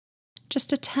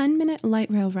Just a 10-minute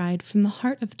light rail ride from the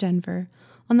heart of Denver,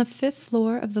 on the 5th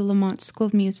floor of the Lamont School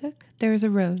of Music, there is a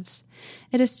rose.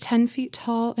 It is 10 feet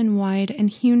tall and wide and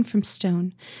hewn from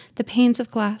stone. The panes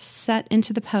of glass set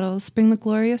into the petals bring the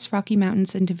glorious Rocky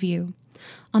Mountains into view.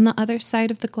 On the other side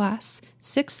of the glass,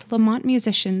 6 Lamont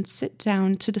musicians sit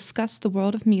down to discuss the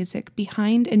world of music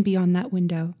behind and beyond that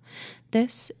window.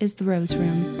 This is the Rose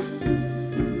Room.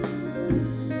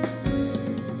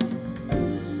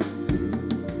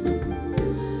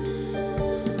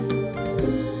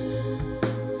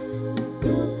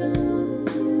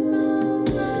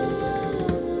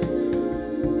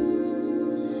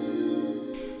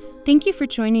 Thank you for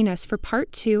joining us for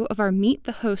part 2 of our Meet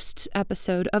the Hosts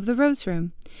episode of The Rose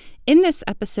Room. In this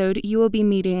episode, you will be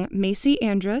meeting Macy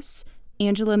Andrus,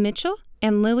 Angela Mitchell,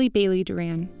 and Lilli Bailey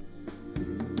Duran.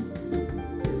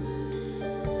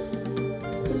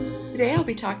 Today I'll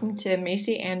be talking to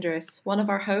Macy Andrus, one of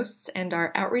our hosts and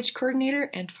our outreach coordinator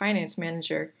and finance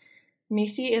manager.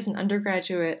 Macy is an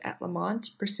undergraduate at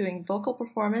Lamont pursuing vocal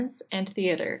performance and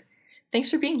theater.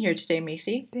 Thanks for being here today,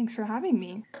 Macy. Thanks for having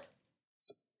me.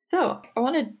 So, I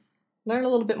want to learn a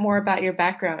little bit more about your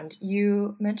background.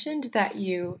 You mentioned that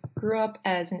you grew up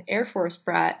as an Air Force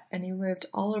brat and you lived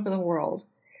all over the world.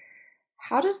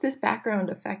 How does this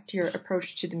background affect your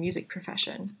approach to the music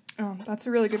profession? Oh, that's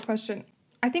a really good question.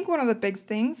 I think one of the big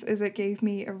things is it gave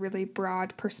me a really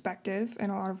broad perspective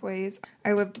in a lot of ways.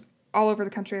 I lived all over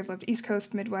the country. I've lived East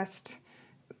Coast, Midwest,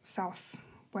 South,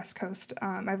 West Coast.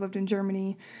 I've lived in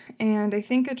Germany, and I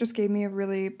think it just gave me a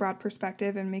really broad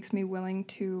perspective and makes me willing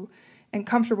to and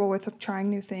comfortable with trying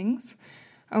new things,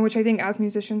 which I think as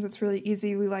musicians, it's really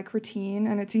easy. We like routine,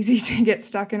 and it's easy to get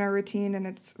stuck in our routine, and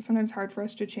it's sometimes hard for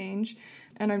us to change,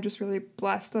 and I'm just really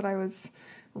blessed that I was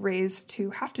raised to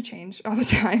have to change all the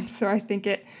time, so I think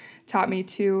it taught me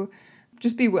to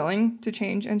just be willing to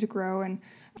change and to grow, and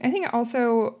I think it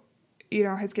also,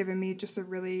 has given me just a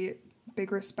really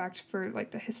big respect for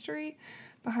like the history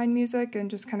behind music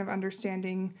and just kind of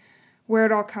understanding where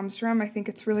it all comes from. I think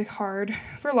it's really hard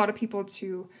for a lot of people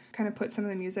to kind of put some of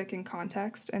the music in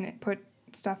context and put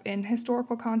stuff in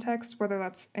historical context, whether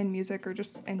that's in music or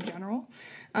just in general.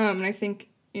 And I think,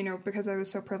 because I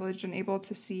was so privileged and able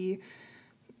to see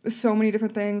so many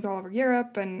different things all over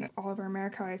Europe and all over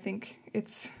America, I think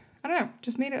it's,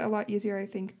 just made it a lot easier, I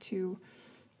think, to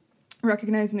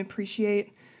recognize and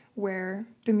appreciate where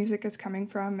the music is coming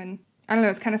from. And I don't know,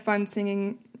 it's kind of fun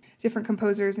singing different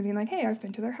composers and being like, hey, I've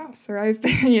been to their house, or I've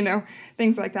been,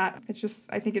 things like that.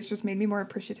 I think it's just made me more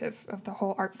appreciative of the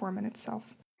whole art form in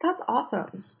itself. That's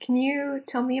awesome. Can you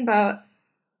tell me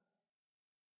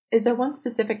is there one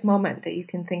specific moment that you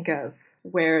can think of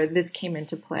where this came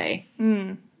into play?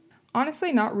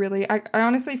 Honestly, not really. I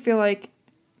honestly feel like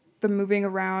the moving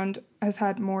around has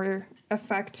had more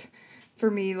effect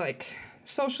for me, like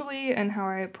socially, and how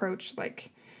I approach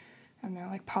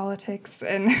politics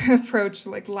and approach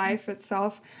like life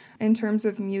itself. In terms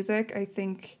of music, I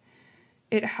think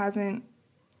it hasn't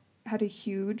had a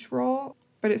huge role,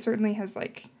 but it certainly has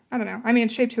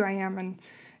it's shaped who I am, and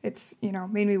it's,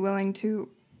 made me willing to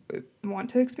want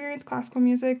to experience classical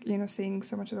music, seeing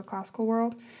so much of the classical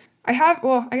world. I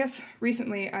guess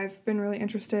recently I've been really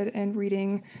interested in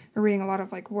reading a lot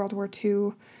of like World War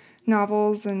II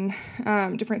novels and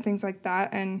different things like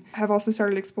that, and have also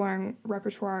started exploring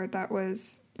repertoire that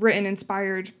was written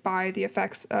inspired by the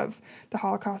effects of the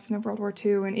Holocaust and of World War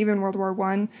II and even World War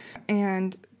I,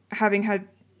 and having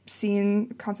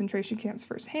seen concentration camps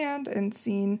firsthand and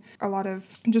seen a lot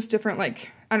of just different,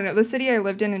 the city I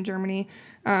lived in Germany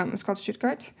was called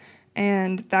Stuttgart,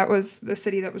 and that was the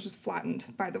city that was just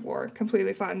flattened by the war,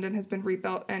 completely flattened, and has been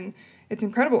rebuilt, and it's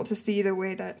incredible to see the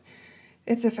way that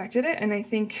it's affected it, and I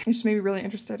think it just made me really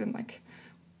interested in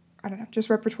just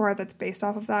repertoire that's based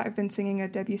off of that. I've been singing a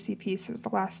Debussy piece. It was the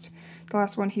last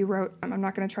one he wrote. I'm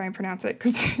not going to try and pronounce it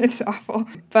because it's awful,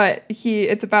 but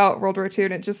it's about World War II,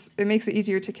 and it makes it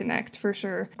easier to connect for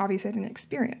sure. Obviously, I didn't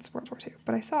experience World War II,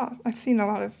 but I've seen a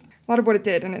lot of what it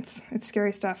did, and it's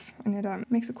scary stuff, and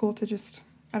it makes it cool to just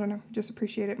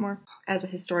appreciate it more. As a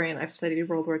historian, I've studied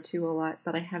World War II a lot,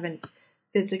 but I haven't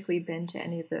physically been to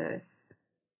any of the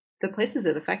places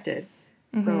it affected.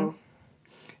 Mm-hmm. So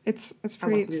it's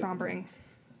pretty sombering.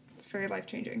 It's very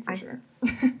life-changing for sure.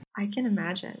 I can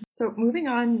imagine. So moving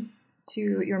on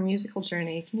to your musical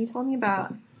journey, can you tell me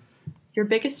about your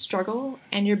biggest struggle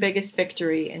and your biggest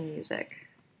victory in music?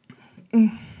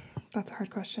 That's a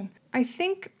hard question. I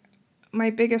think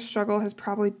my biggest struggle has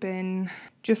probably been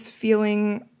just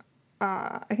feeling,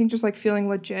 feeling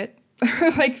legit,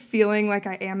 feeling like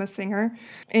I am a singer.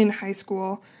 In high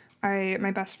school,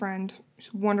 my best friend,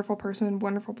 She's a wonderful person,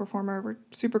 wonderful performer. We're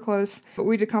super close. But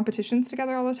we did competitions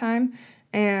together all the time,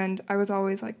 and I was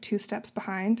always like 2 steps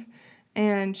behind.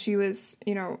 And she was,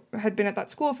 had been at that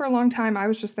school for a long time. I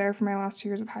was just there for my last 2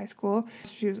 years of high school.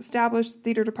 So she was established. The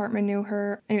theater department knew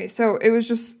her. Anyway, so it was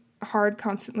just hard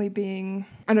constantly being,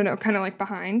 I don't know, kind of like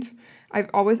behind. I've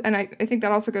always, and I think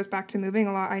that also goes back to moving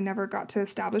a lot. I never got to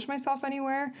establish myself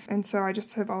anywhere. And so I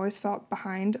just have always felt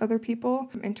behind other people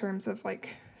in terms of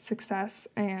like success.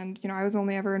 And, I was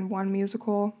only ever in one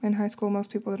musical in high school. Most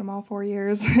people did them all 4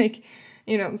 years,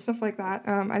 stuff like that.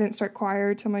 I didn't start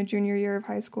choir till my junior year of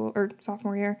high school or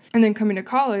sophomore year. And then coming to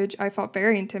college, I felt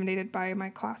very intimidated by my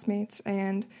classmates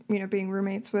and, being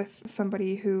roommates with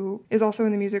somebody who is also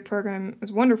in the music program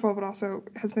is wonderful, but also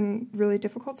has been really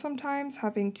difficult sometimes,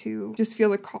 having to just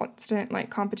feel a constant like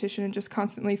competition and just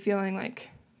constantly feeling like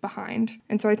behind.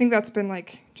 And so I think that's been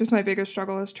like just my biggest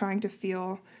struggle is trying to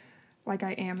feel like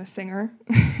I am a singer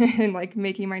and like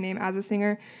making my name as a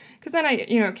singer. Because then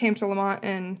I, came to Lamont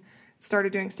and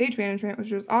started doing stage management,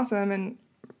 which was awesome. And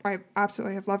I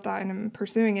absolutely have loved that and I'm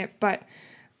pursuing it. But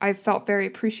I've felt very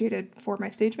appreciated for my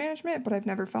stage management, but I've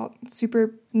never felt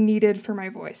super needed for my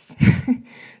voice.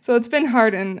 So it's been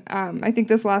hard. And I think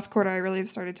this last quarter, I really have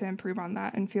started to improve on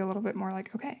that and feel a little bit more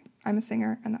like, okay, I'm a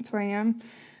singer and that's who I am.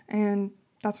 And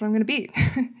that's what I'm going to be.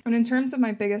 And in terms of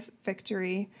my biggest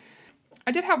victory,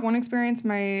 I did have one experience.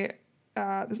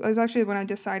 This was actually when I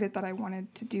decided that I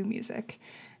wanted to do music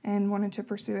and wanted to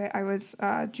pursue it. I was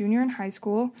a junior in high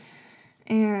school,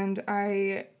 and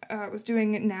I was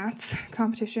doing Nats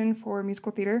competition for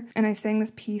musical theater, and I sang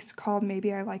this piece called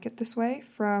Maybe I Like It This Way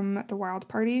from The Wild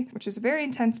Party, which is a very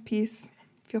intense piece.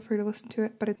 Feel free to listen to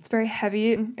it, but it's very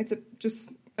heavy. It's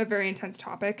just a very intense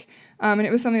topic, and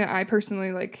it was something that I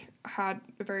personally had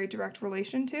a very direct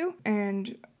relation to.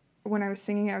 And when I was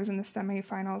singing, I was in the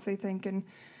semifinals, I think, and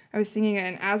I was singing it,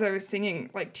 and as I was singing,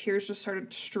 tears just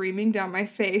started streaming down my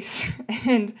face,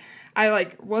 and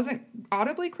I, wasn't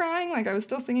audibly crying, I was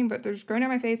still singing, but they're just going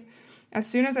down my face. As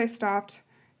soon as I stopped,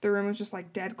 the room was just,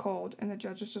 dead cold, and the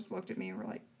judges just looked at me and were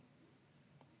like,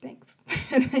 thanks.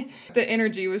 The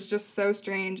energy was just so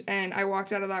strange, and I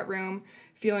walked out of that room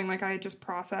feeling like I had just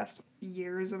processed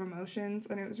years of emotions,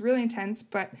 and it was really intense,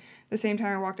 but at the same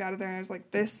time, I walked out of there, and I was like,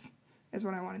 this is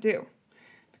what I want to do,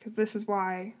 because this is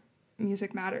why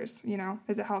music matters,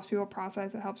 is it helps people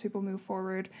process, it helps people move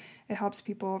forward, it helps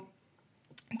people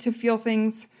to feel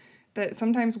things that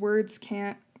sometimes words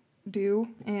can't do.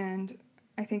 And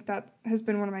I think that has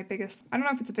been one of my biggest, I don't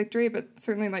know if it's a victory, but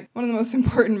certainly one of the most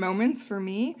important moments for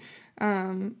me,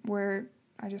 where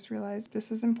I just realized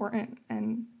this is important,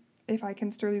 and if I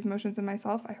can stir these emotions in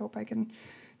myself, I hope I can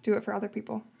do it for other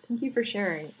people. Thank you for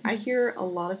sharing. I hear a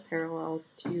lot of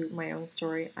parallels to my own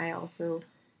story.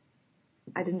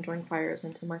 I didn't join choirs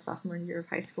until my sophomore year of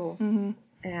high school. Mm-hmm.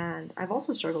 And I've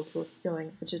also struggled with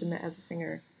feeling legitimate as a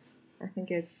singer. I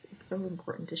think it's so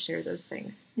important to share those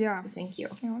things. Yeah. So thank you.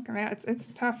 You're welcome. Yeah,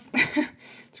 it's tough.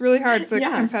 It's really hard. It's a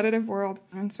competitive world.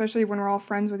 And especially when we're all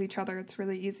friends with each other, it's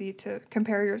really easy to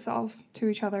compare yourself to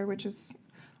each other, which is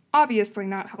obviously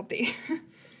not healthy.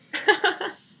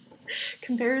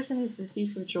 Comparison is the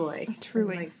thief of joy.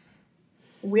 Truly. And,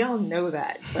 we all know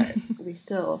that, but we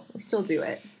still do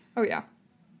it. Oh, yeah.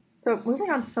 So moving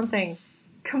on to something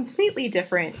completely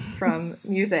different from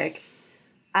music,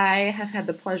 I have had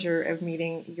the pleasure of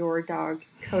meeting your dog,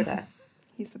 Coda.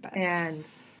 He's the best. And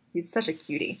he's such a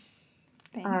cutie.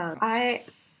 Thanks.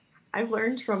 I've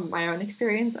learned from my own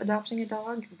experience adopting a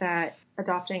dog that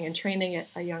adopting and training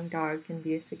a young dog can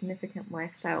be a significant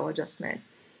lifestyle adjustment.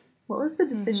 What was the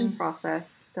decision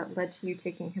process that led to you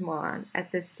taking him on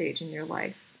at this stage in your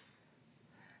life?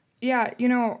 Yeah,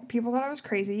 people thought I was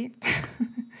crazy.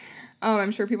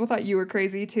 I'm sure people thought you were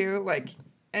crazy too.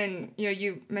 And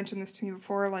you mentioned this to me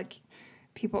before,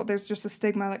 there's just a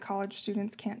stigma that college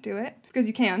students can't do it. Because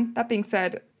you can. That being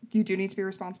said, you do need to be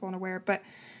responsible and aware. But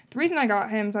the reason I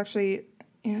got him is actually,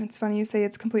 it's funny you say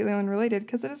it's completely unrelated,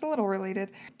 because it is a little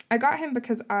related. I got him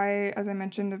because as I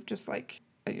mentioned, of just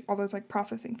all those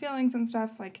processing feelings and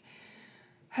stuff,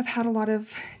 have had a lot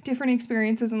of different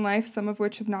experiences in life, some of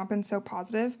which have not been so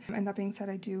positive. And that being said,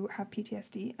 I do have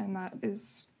PTSD, and that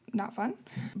is not fun.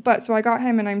 But so I got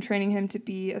him, and I'm training him to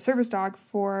be a service dog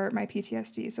for my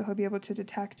PTSD. So he'll be able to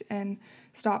detect and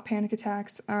stop panic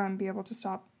attacks, be able to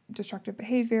stop destructive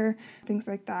behavior, things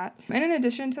like that. And in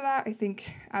addition to that, I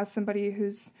think as somebody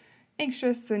who's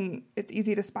anxious and it's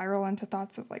easy to spiral into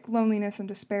thoughts of loneliness and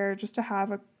despair, just to have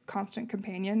a constant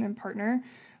companion and partner,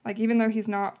 even though he's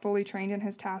not fully trained in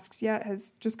his tasks yet,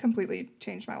 has just completely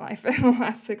changed my life in the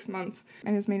last 6 months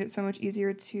and has made it so much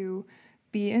easier to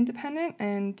be independent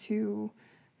and to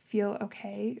feel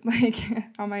okay, like,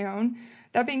 on my own.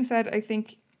 That being said, I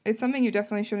think it's something you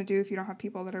definitely shouldn't do if you don't have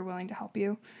people that are willing to help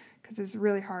you, because it's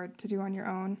really hard to do on your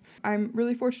own. I'm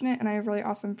really fortunate, and I have really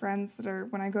awesome friends that are,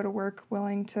 when I go to work,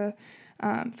 willing to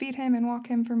feed him and walk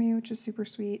him for me, which is super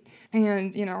sweet.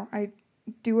 And, I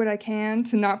do what I can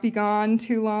to not be gone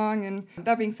too long. And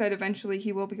that being said, eventually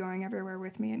he will be going everywhere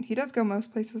with me, and he does go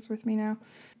most places with me now.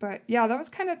 But yeah, that was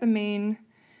kind of the main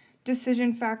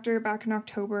decision factor. Back in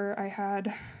October, I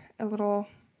had a little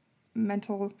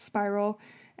mental spiral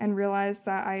and realized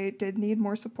that I did need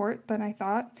more support than I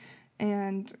thought.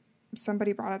 And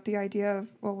somebody brought up the idea of,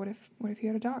 well, what if you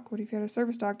had a dog? What if you had a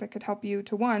service dog that could help you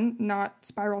to, one, not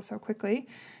spiral so quickly,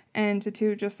 and to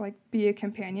two, just like be a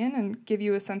companion and give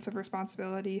you a sense of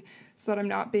responsibility so that I'm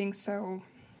not being so,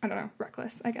 I don't know,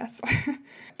 reckless, I guess.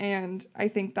 And I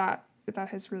think that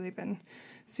has really been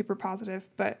super positive,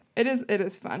 but it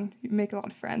is fun. You make a lot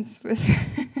of friends with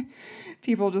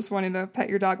people just wanting to pet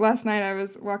your dog. Last night I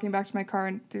was walking back to my car,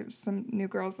 and there's some new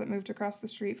girls that moved across the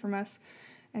street from us,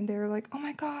 and they were like, "Oh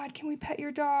my God, can we pet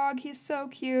your dog? He's so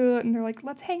cute." And they're like,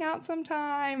 "Let's hang out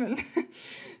sometime." And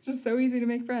just so easy to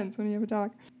make friends when you have a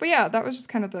dog. But yeah, that was just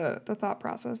kind of the thought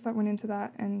process that went into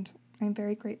that, and I'm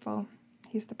very grateful.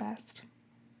 He's the best.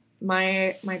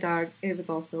 My dog, it was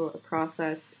also a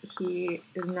process. He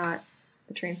is not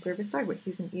a trained service dog, but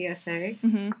he's an ESA.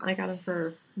 Mm-hmm. I got him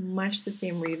for much the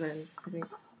same reason. I think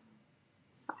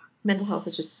mental health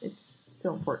is just, it's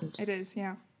so important. It is,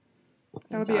 yeah.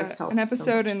 And That'll be an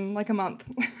episode in like a month.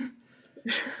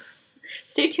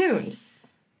 Stay tuned.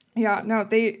 Yeah, no,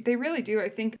 they really do. I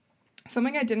think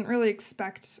something I didn't really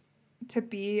expect to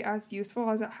be as useful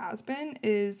as it has been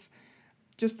is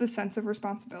just the sense of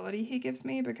responsibility he gives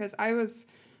me, because I was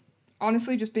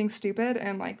honestly just being stupid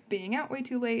and like being out way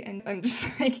too late and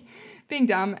just like being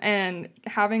dumb, and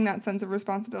having that sense of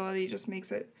responsibility just makes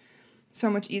it so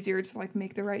much easier to like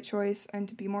make the right choice and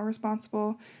to be more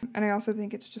responsible. And I also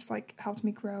think it's just like helped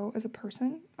me grow as a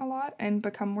person a lot and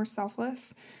become more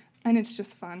selfless, and it's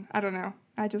just fun. I don't know,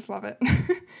 I just love it.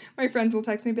 My friends will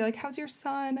text me and be like, "How's your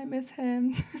son? I miss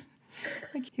him."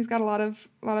 Like, he's got a lot of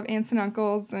aunts and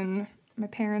uncles, and my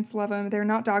parents love him. They're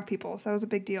not dog people, so that was a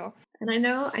big deal. And I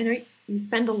know you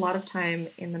spend a lot of time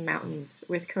in the mountains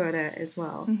with Coda as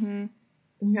well. Mm-hmm.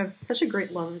 And you have such a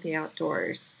great love of the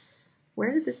outdoors.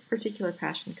 Where did this particular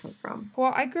passion come from?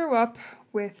 Well, I grew up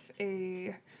with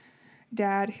a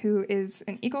dad who is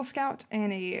an Eagle Scout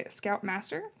and a Scout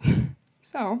Master.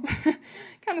 So,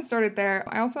 kind of started there.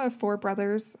 I also have 4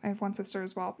 brothers. I have 1 sister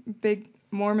as well. Big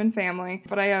Mormon family.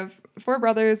 But I have 4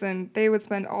 brothers, and they would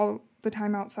spend all the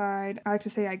time outside. I like to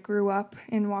say I grew up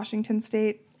in Washington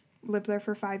State. Lived there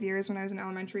for 5 years when I was in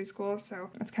elementary school, so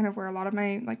that's kind of where a lot of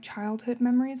my like childhood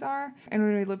memories are. And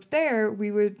when we lived there, we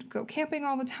would go camping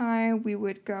all the time. We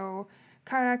would go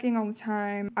kayaking all the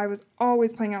time. I was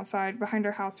always playing outside. Behind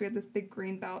our house, we had this big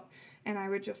green belt, and I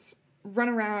would just run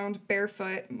around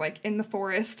barefoot, like in the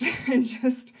forest, and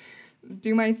just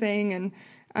do my thing.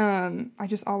 And I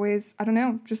just always, I don't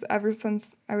know, just ever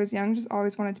since I was young, just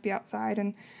always wanted to be outside.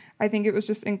 And I think it was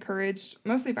just encouraged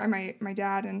mostly by my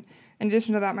dad. And in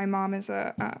addition to that, my mom is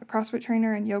a CrossFit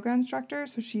trainer and yoga instructor,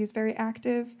 so she's very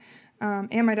active.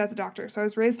 And my dad's a doctor. So I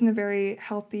was raised in a very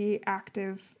healthy,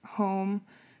 active home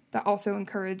that also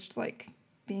encouraged like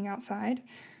being outside.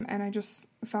 And I just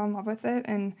fell in love with it.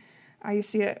 And I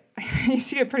used to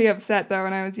get pretty upset though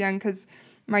when I was young, because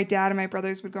my dad and my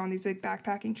brothers would go on these big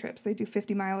backpacking trips. They do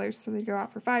 50 milers, so they'd go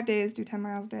out for 5 days, do 10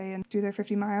 miles a day, and do their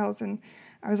 50 miles. And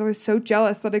I was always so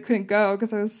jealous that I couldn't go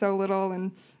because I was so little.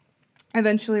 And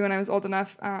eventually, when I was old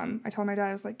enough, I told my dad,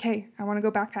 I was like, "Hey, I want to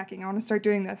go backpacking. I want to start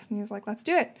doing this." And he was like, "Let's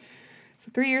do it."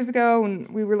 So 3 years ago,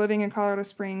 when we were living in Colorado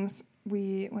Springs,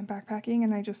 we went backpacking,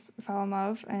 and I just fell in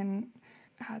love and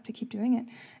had to keep doing it.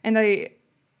 And I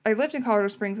lived in Colorado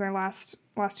Springs my last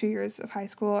 2 years of high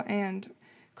school, and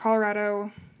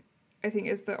Colorado, I think,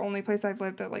 is the only place I've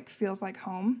lived that like feels like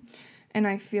home. And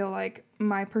I feel like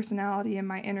my personality and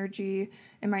my energy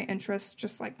and my interests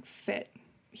just like fit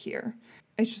here.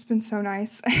 It's just been so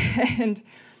nice. And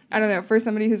I don't know, for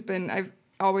somebody I've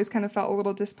always kind of felt a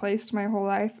little displaced my whole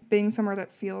life, being somewhere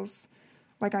that feels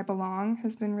like I belong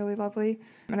has been really lovely.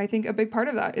 And I think a big part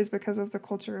of that is because of the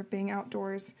culture of being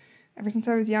outdoors. Ever since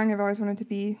I was young, I've always wanted to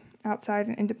be outside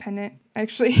and independent.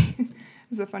 Actually, this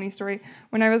is a funny story.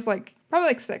 When I was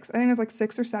probably 6, I think I was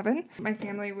 6 or 7, my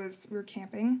family we were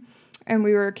camping, and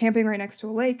we were camping right next to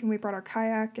a lake, and we brought our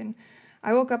kayak, and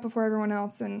I woke up before everyone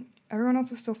else, and everyone else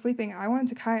was still sleeping, and I wanted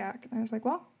to kayak. And I was like,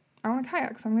 well, I want to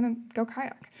kayak, so I'm going to go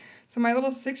kayak. So my little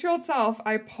 6-year-old self,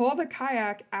 I pull the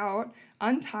kayak out,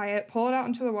 untie it, pull it out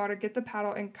into the water, get the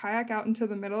paddle, and kayak out into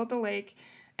the middle of the lake.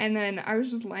 And then I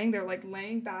was just laying there, like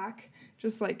laying back,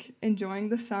 just like enjoying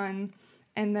the sun.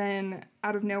 And then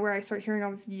out of nowhere, I start hearing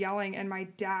all this yelling. And my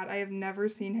dad, I have never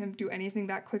seen him do anything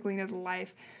that quickly in his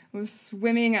life, was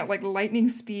swimming at like lightning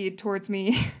speed towards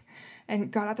me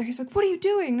and got out there. He's like, "What are you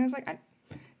doing?" And I was like,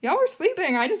 "Y'all were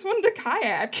sleeping. I just wanted to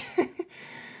kayak."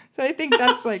 So I think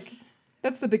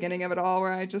that's the beginning of it all,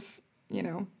 where I just,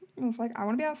 I was like, I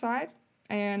want to be outside.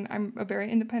 And I'm a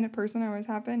very independent person. I always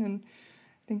have been. And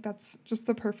I think that's just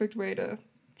the perfect way to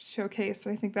showcase.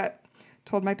 I think that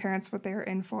told my parents what they were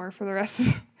in for the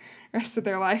rest of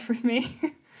their life with me.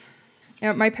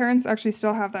 Yeah, my parents actually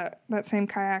still have that same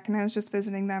kayak, and I was just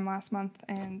visiting them last month,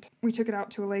 and we took it out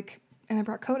to a lake, and I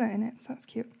brought Coda in it, so that was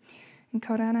cute. And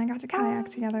Coda and I got to kayak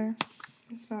together.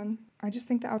 It was fun. I just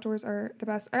think the outdoors are the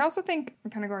best. I also think,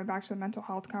 kind of going back to the mental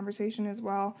health conversation as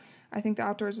well, I think the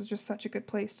outdoors is just such a good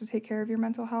place to take care of your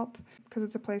mental health, because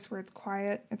it's a place where it's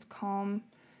quiet, it's calm,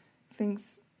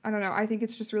 I don't know, I think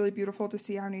it's just really beautiful to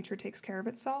see how nature takes care of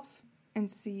itself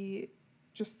and see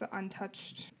just the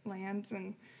untouched lands,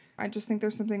 and I just think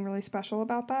there's something really special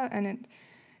about that, and it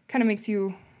kind of makes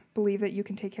you believe that you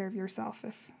can take care of yourself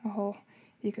if a whole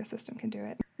ecosystem can do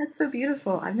it. That's so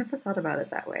beautiful. I've never thought about it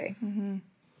that way. Mm-hmm.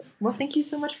 Well, thank you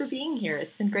so much for being here.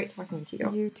 It's been great talking to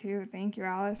you. You too. Thank you,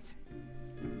 Alice.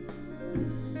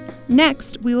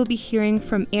 Next, we will be hearing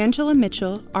from Angela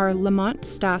Mitchell, our Lamont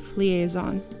staff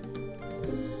liaison.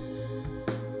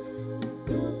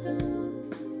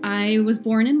 I was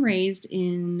born and raised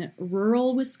in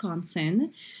rural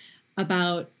Wisconsin,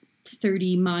 about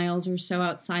 30 miles or so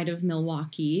outside of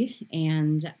Milwaukee,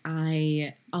 and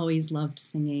I always loved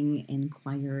singing in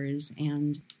choirs.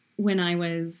 And when I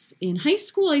was in high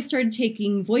school, I started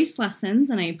taking voice lessons,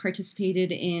 and I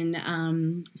participated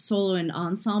in solo and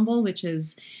ensemble, which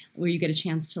is where you get a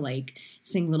chance to like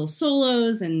sing little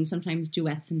solos and sometimes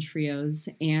duets and trios.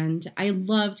 And I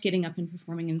loved getting up and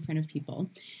performing in front of people.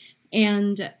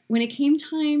 And when it came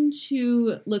time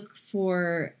to look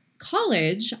for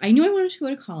college, I knew I wanted to go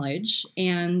to college,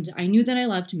 and I knew that I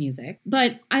loved music,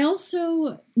 but I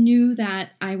also knew that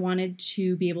I wanted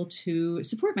to be able to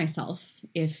support myself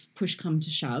if push come to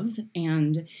shove,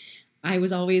 and I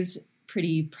was always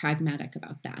pretty pragmatic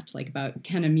about that, like about,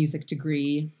 can a music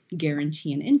degree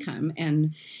guarantee an income?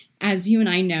 And as you and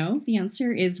I know, the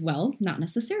answer is, well, not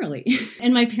necessarily.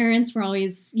 And my parents were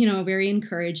always, very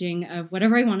encouraging of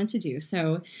whatever I wanted to do.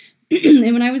 So and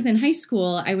when I was in high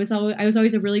school, I was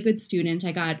always a really good student.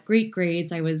 I got great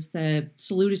grades. I was the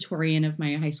salutatorian of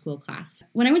my high school class.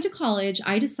 When I went to college,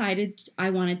 I decided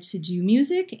I wanted to do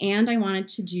music, and I wanted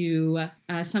to do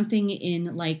something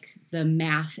in like the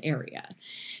math area.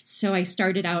 So I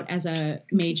started out as a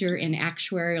major in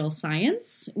actuarial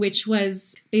science, which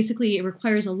was basically, it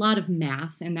requires a lot of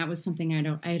math, and that was something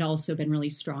I had also been really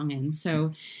strong in.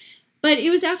 So, but it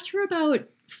was after about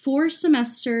 4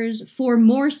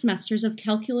 more semesters of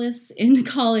calculus in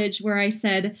college where I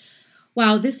said,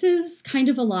 wow, this is kind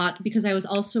of a lot, because I was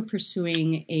also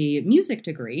pursuing a music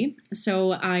degree.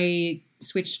 So I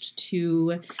switched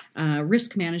to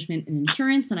risk management and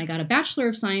insurance, and I got a Bachelor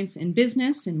of Science in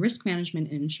Business in Risk Management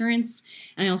and Insurance,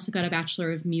 and I also got a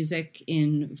Bachelor of Music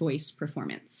in Voice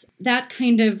Performance. That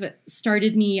kind of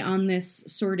started me on this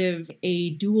sort of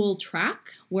a dual track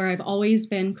where I've always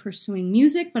been pursuing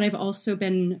music, but I've also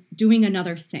been doing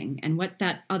another thing, and what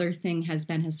that other thing has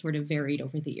sort of varied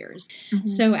over the years. Mm-hmm.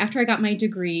 So after I got my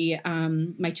degree,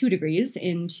 my 2 degrees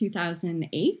in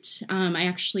 2008, I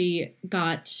actually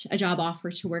got a job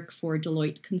offer to work for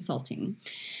Deloitte Consulting.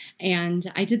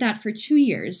 And I did that for 2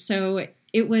 years. So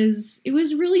it was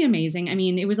really amazing. I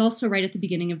mean, it was also right at the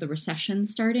beginning of the recession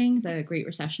starting, the Great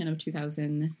Recession of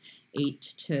 2008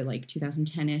 to like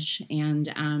 2010-ish.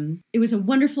 And it was a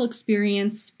wonderful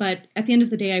experience. But at the end of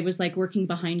the day, I was like working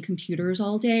behind computers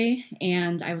all day.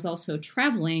 And I was also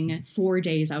traveling 4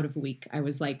 days out of a week. I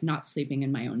was like not sleeping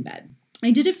in my own bed.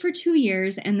 I did it for 2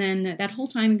 years. And then that whole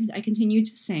time I continued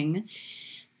to sing.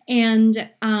 And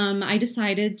I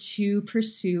decided to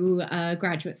pursue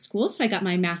graduate school. So I got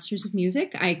my master's of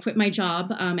music. I quit my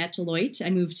job at Deloitte. I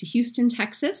moved to Houston,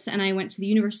 Texas, and I went to the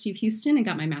University of Houston and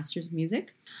got my master's of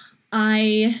music.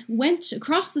 I went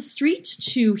across the street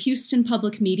to Houston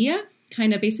Public Media,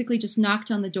 kind of basically just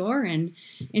knocked on the door and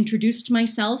introduced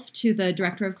myself to the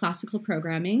director of classical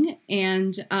programming,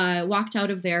 and walked out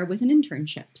of there with an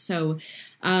internship. So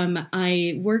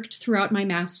I worked throughout my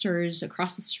master's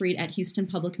across the street at Houston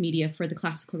Public Media for the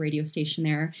classical radio station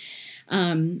there,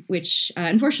 which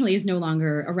unfortunately is no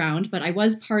longer around, but I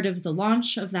was part of the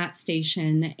launch of that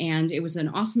station, and it was an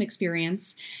awesome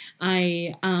experience.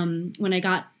 When I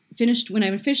got finished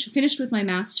with my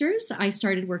master's, I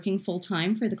started working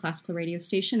full-time for the classical radio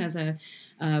station as a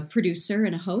producer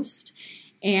and a host.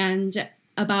 And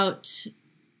about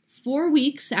 4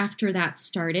 weeks after that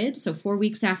started, so 4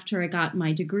 weeks after I got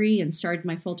my degree and started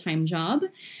my full-time job,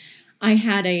 I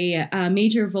had a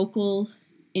major vocal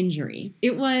injury.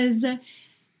 It was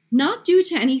not due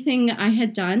to anything I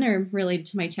had done or related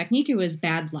to my technique. It was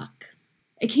bad luck.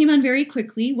 It came on very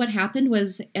quickly. What happened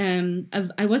was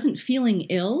I wasn't feeling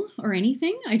ill or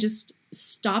anything. I just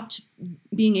stopped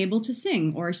being able to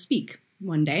sing or speak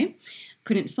one day.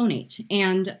 Couldn't phonate.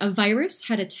 And a virus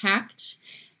had attacked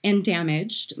and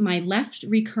damaged my left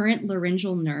recurrent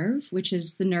laryngeal nerve, which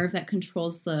is the nerve that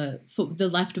controls the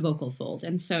left vocal fold.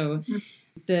 And so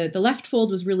the left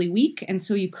fold was really weak, and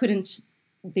so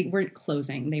they weren't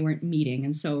closing, they weren't meeting.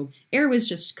 And so air was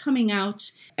just coming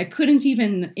out. I couldn't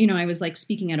even, I was like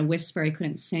speaking at a whisper. I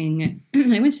couldn't sing.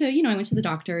 I went to the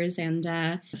doctors, and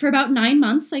for about 9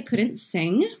 months, I couldn't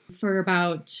sing. For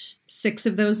about 6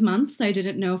 of those months, I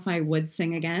didn't know if I would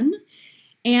sing again.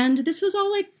 And this was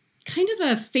all like kind of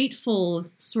a fateful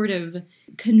sort of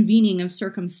convening of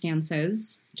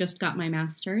circumstances. Just got my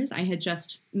master's. I had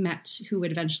just met who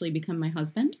would eventually become my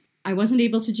husband. I wasn't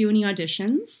able to do any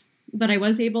auditions, but I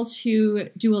was able to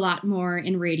do a lot more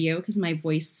in radio because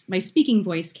my speaking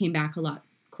voice came back a lot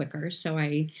quicker. So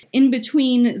in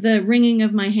between the wringing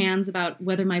of my hands about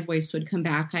whether my voice would come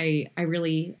back, I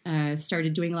really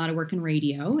started doing a lot of work in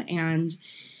radio. And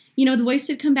the voice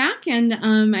did come back, and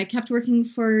I kept working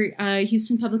for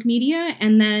Houston Public Media.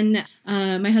 And then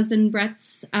my husband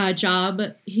Brett's job,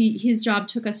 his job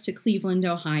took us to Cleveland,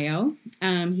 Ohio.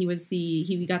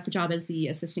 He got the job as the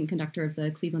assistant conductor of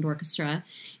the Cleveland Orchestra,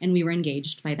 and we were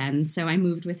engaged by then. So I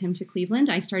moved with him to Cleveland.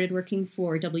 I started working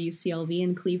for WCLV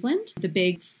in Cleveland, the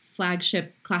big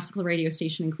flagship classical radio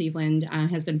station in Cleveland.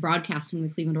 Has been broadcasting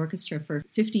the Cleveland Orchestra for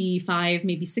 55,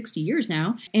 maybe 60 years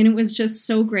now. And it was just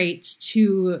so great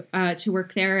to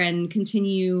work there and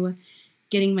continue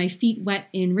getting my feet wet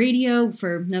in radio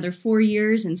for another 4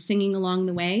 years and singing along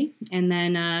the way. And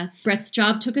then Brett's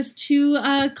job took us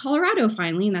to Colorado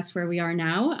finally, and that's where we are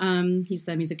now. He's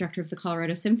the music director of the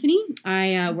Colorado Symphony.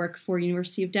 I work for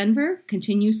University of Denver,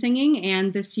 continue singing,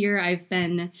 and this year I've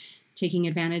been taking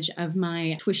advantage of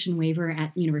my tuition waiver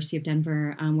at University of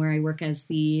Denver, where I work as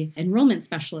the enrollment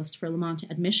specialist for Lamont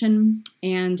admission.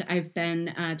 And I've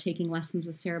been taking lessons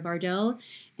with Sarah Bardell.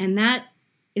 And that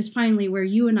is finally where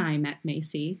you and I met,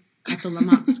 Macy, at the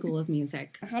Lamont School of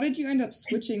Music. How did you end up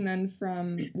switching then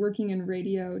from working in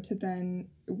radio to then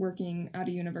working at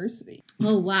a university?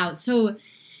 Oh, wow. So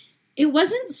it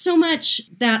wasn't so much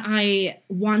that I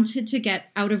wanted to get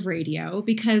out of radio,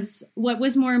 because what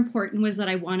was more important was that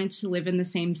I wanted to live in the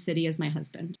same city as my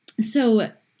husband.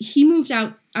 So he moved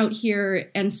out here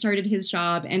and started his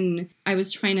job, and I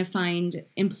was trying to find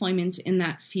employment in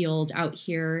that field out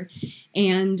here.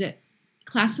 And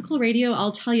classical radio,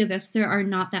 I'll tell you this, there are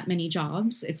not that many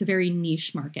jobs. It's a very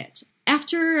niche market.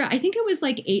 After, I think it was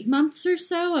like 8 months or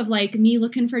so of like me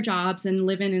looking for jobs and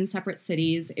living in separate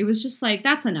cities, it was just like,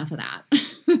 that's enough of that.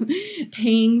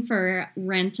 Paying for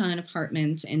rent on an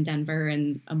apartment in Denver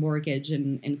and a mortgage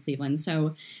in Cleveland.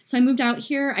 So I moved out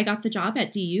here. I got the job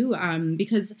at DU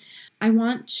because I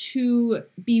want to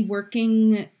be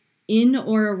working in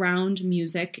or around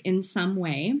music in some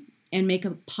way and make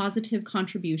a positive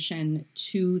contribution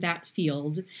to that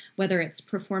field, whether it's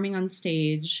performing on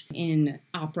stage in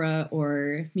opera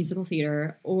or musical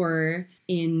theater, or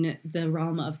in the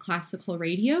realm of classical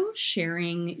radio,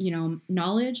 sharing,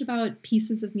 knowledge about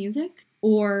pieces of music,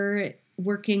 or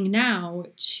working now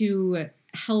to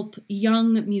help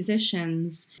young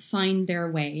musicians find their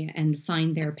way and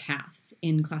find their path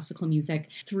in classical music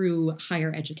through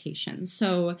higher education.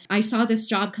 So I saw this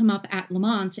job come up at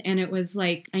Lamont, and it was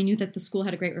like, I knew that the school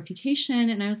had a great reputation,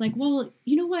 and I was like, well,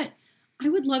 you know what? I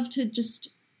would love to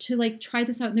try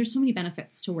this out. And there's so many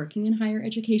benefits to working in higher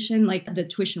education. Like the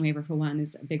tuition waiver, for one,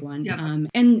 is a big one. Yeah.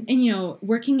 And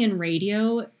working in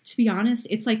radio, to be honest,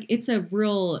 it's a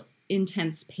real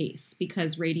intense pace,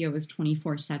 because radio is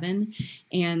 24/7,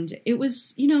 and it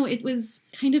was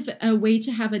kind of a way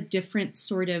to have a different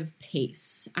sort of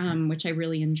pace, which I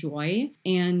really enjoy.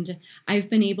 And I've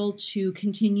been able to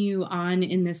continue on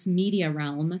in this media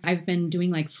realm. I've been doing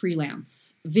like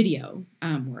freelance video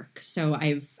work. So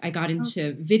I got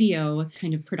into video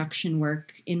kind of production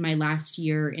work in my last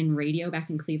year in radio back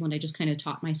in Cleveland. I just kind of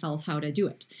taught myself how to do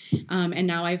it. And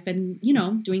now I've been,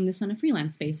 doing this on a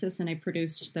freelance basis, and I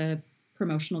produced the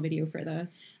promotional video for the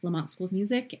Lamont School of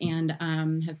Music, and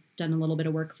have done a little bit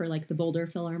of work for like the Boulder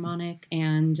Philharmonic,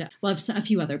 and a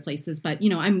few other places. But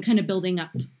I'm kind of building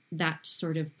up that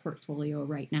sort of portfolio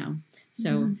right now.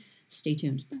 So stay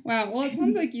tuned. Wow. Well, it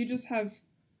sounds like you just have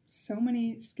so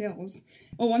many skills.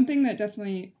 Well, one thing that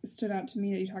definitely stood out to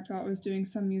me that you talked about was doing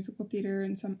some musical theater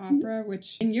and some opera,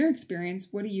 which in your experience,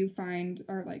 what do you find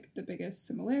are like the biggest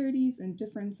similarities and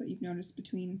difference that you've noticed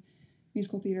between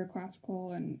musical theater,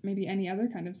 classical, and maybe any other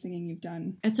kind of singing you've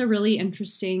done? It's a really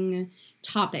interesting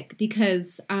topic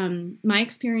because my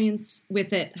experience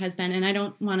with it has been, and I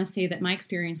don't want to say that my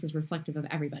experience is reflective of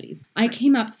everybody's. I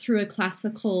came up through a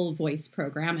classical voice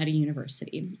program at a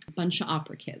university, a bunch of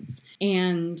opera kids,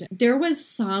 and there was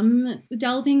some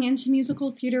delving into musical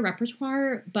theater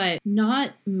repertoire, but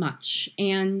not much.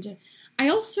 And I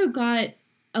also got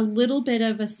a little bit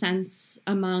of a sense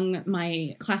among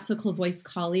my classical voice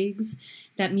colleagues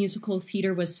that musical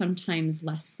theater was sometimes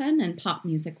less than, and pop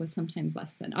music was sometimes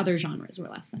less than. Other genres were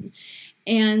less than.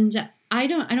 And I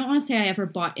don't want to say I ever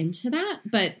bought into that,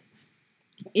 but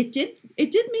it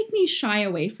did make me shy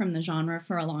away from the genre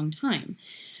for a long time,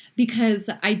 because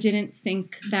I didn't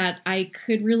think that I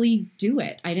could really do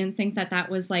it. I didn't think that that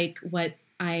was like what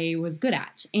I was good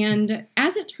at. And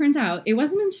as it turns out, it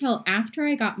wasn't until after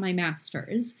I got my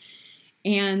master's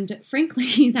and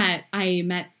frankly that I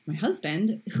met my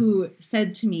husband, who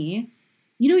said to me,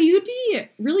 you know, you'd be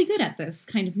really good at this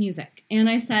kind of music. And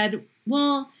I said,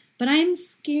 well, but I'm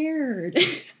scared.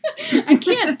 I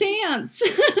can't dance.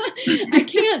 I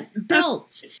can't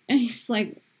belt. And he's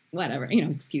like, whatever,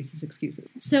 excuses.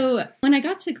 So when I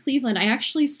got to Cleveland, I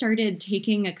actually started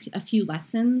taking a few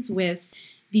lessons with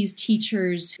these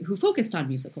teachers who focused on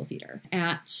musical theater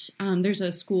at, there's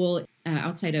a school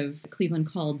outside of Cleveland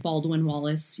called Baldwin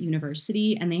Wallace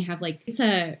University, and they have it's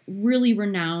a really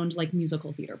renowned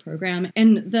musical theater program.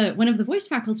 And one of the voice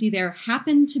faculty there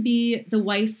happened to be the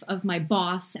wife of my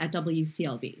boss at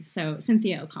WCLV. So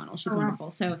Cynthia O'Connell, she's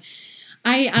wonderful. So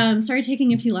I started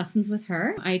taking a few lessons with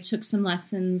her. I took some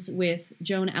lessons with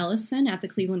Joan Ellison at the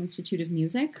Cleveland Institute of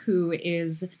Music, who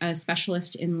is a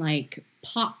specialist in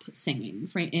pop singing,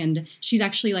 and she's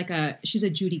actually she's a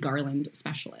Judy Garland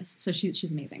specialist, so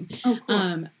she's amazing. Oh,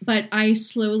 cool. But I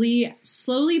slowly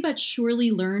but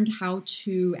surely learned how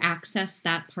to access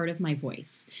that part of my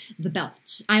voice, the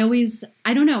belt. I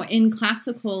don't know, in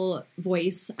classical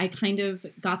voice, I kind of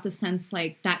got the sense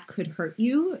that could hurt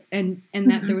you, and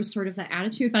that there was sort of that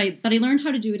attitude, but I learned how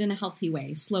to do it in a healthy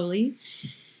way, slowly.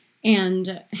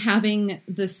 And having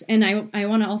this, and I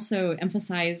want to also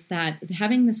emphasize that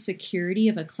having the security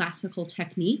of a classical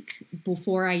technique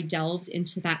before I delved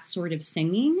into that sort of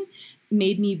singing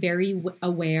made me very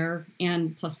aware,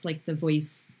 and plus the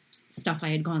voice stuff I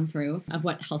had gone through, of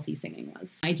what healthy singing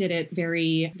was. I did it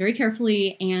very, very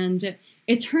carefully, and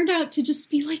it turned out to just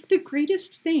be the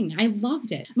greatest thing. I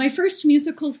loved it. My first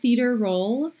musical theater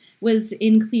role was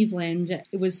in Cleveland.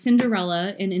 It was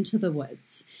Cinderella in Into the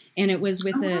Woods. And it was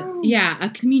with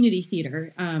a community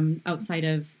theater outside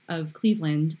of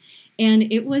Cleveland.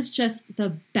 And it was just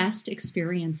the best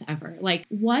experience ever.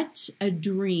 What a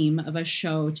dream of a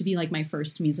show to be my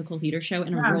first musical theater show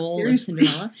in a role of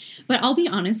Cinderella. But I'll be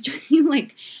honest with you,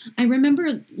 I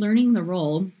remember learning the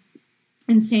role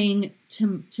and saying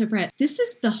to Brett, this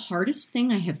is the hardest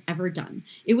thing I have ever done.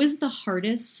 It was the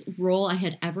hardest role I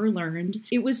had ever learned.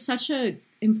 It was such an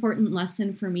important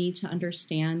lesson for me to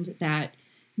understand that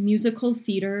musical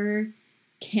theater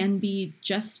can be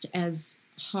just as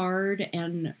hard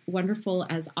and wonderful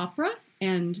as opera.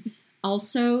 And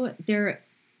also there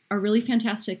are really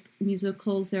fantastic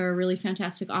musicals. There are really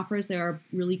fantastic operas. There are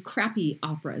really crappy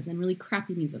operas and really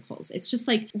crappy musicals. It's just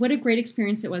what a great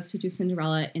experience it was to do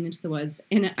Cinderella and Into the Woods.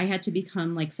 And I had to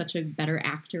become such a better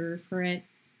actor for it.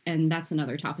 And that's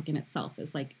another topic in itself,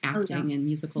 is acting and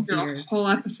musical theater. A whole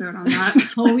episode on that.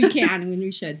 Oh, we can, and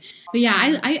we should. But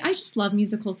yeah, I just love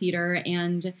musical theater,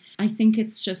 and I think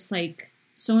it's just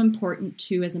so important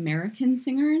too, as American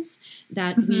singers,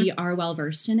 that we are well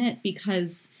versed in it,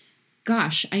 because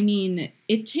gosh,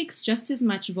 it takes just as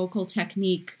much vocal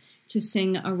technique to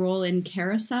sing a role in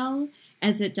Carousel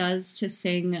as it does to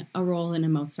sing a role in a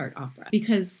Mozart opera,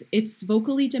 because it's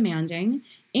vocally demanding.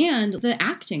 And the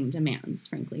acting demands,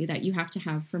 frankly, that you have to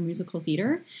have for musical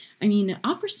theater.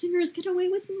 Opera singers get away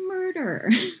with murder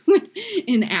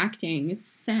in acting. It's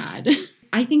sad.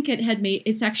 I think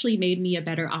it's actually made me a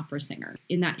better opera singer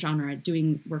in that genre,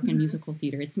 doing work in musical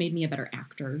theater. It's made me a better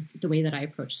actor, the way that I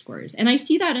approach scores. And I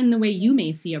see that in the way you,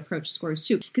 Macy, approach scores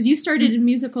too. Because you started in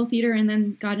musical theater and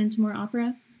then got into more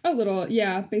opera? A little,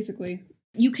 yeah, basically.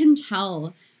 You can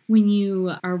tell when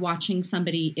you are watching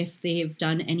somebody if they've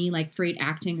done any straight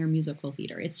acting or musical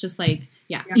theater. It's just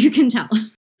you can tell.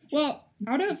 Well,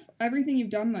 out of everything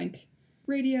you've done,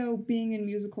 radio, being in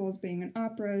musicals, being in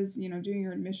operas, doing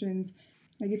your admissions,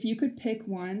 Like if you could pick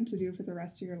one to do for the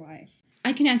rest of your life.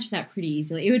 I can answer that pretty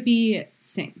easily. It would be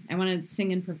sing. I want to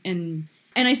sing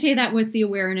and I say that with the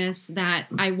awareness that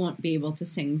I won't be able to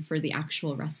sing for the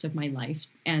actual rest of my life,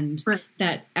 and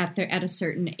that at a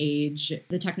certain age,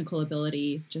 the technical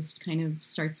ability just kind of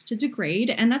starts to degrade,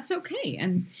 and that's okay.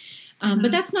 And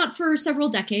but that's not for several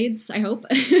decades, I hope.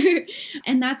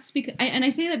 And that's because, and I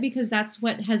say that because that's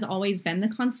what has always been the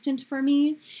constant for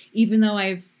me, even though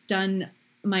I've done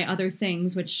my other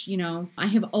things, which, I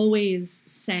have always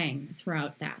sang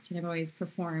throughout that, and I've always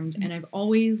performed, and I've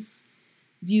always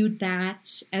viewed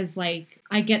that as like,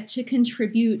 I get to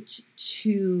contribute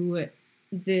to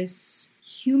this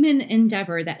human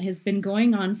endeavor that has been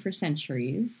going on for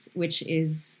centuries, which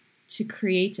is to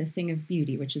create a thing of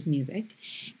beauty, which is music,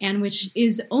 and which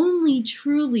is only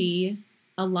truly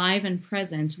alive and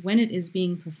present when it is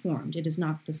being performed. It is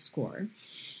not the score.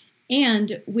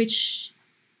 And which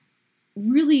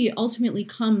really ultimately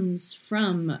comes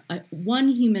from one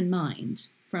human mind,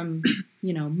 from,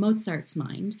 Mozart's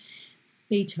mind,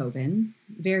 Beethoven,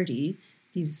 Verdi,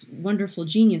 these wonderful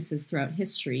geniuses throughout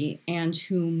history, and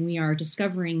whom we are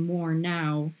discovering more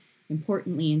now.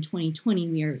 Importantly, in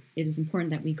 2020, it is important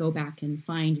that we go back and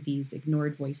find these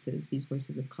ignored voices, these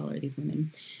voices of color, these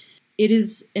women. It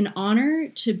is an honor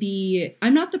to be.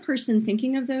 I'm not the person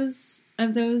thinking of those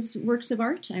works of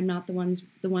art. I'm not the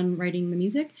one writing the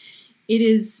music. It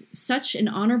is such an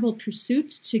honorable pursuit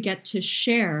to get to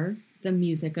share the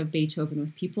music of Beethoven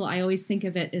with people. I always think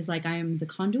of it as like I am the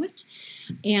conduit,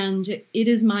 and it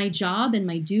is my job and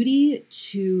my duty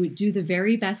to do the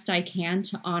very best I can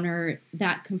to honor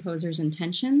that composer's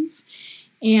intentions.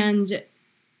 And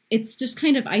it's just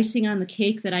kind of icing on the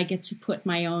cake that I get to put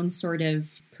my own sort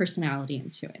of personality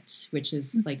into it, which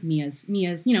is like me as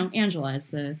Angela as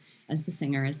the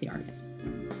singer, as the artist.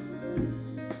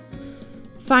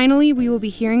 Finally, we will be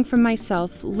hearing from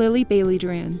myself, Lilli Bailey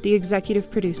Duran, the executive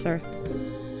producer.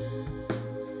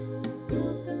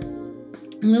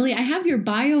 Lilli, I have your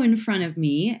bio in front of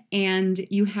me, and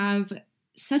you have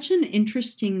such an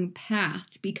interesting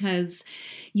path because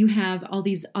you have all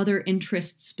these other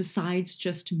interests besides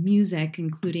just music,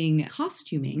 including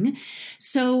costuming.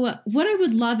 So what I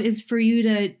would love is for you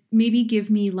to maybe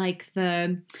give me like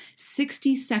the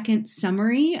 60-second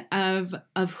summary of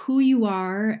who you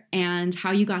are and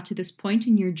how you got to this point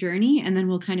in your journey, and then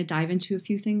we'll kind of dive into a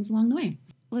few things along the way.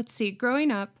 Let's see.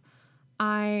 Growing up,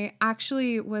 I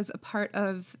actually was a part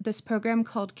of this program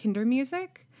called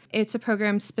Kindermusik. It's a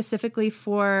program specifically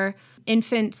for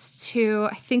infants to,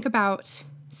 I think, about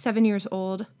 7 years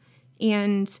old.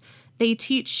 And they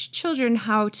teach children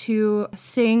how to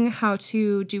sing, how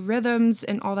to do rhythms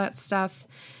and all that stuff.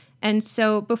 And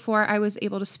so before I was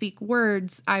able to speak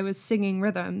words, I was singing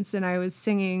rhythms and I was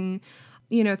singing,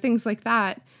 things like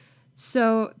that.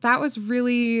 So that was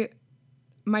really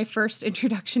my first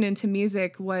introduction into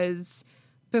music, was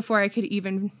before I could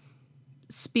even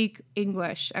speak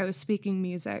English. I was speaking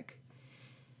music.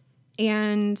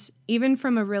 And even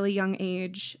from a really young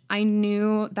age, I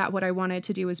knew that what I wanted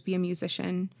to do was be a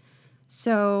musician.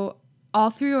 So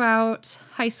all throughout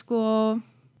high school,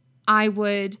 I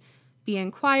would be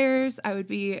in choirs, I would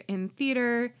be in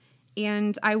theater,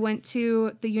 and I went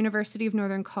to the University of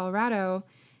Northern Colorado.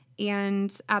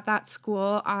 And at that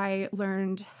school, I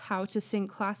learned how to sing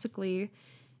classically,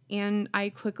 and I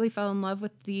quickly fell in love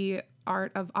with the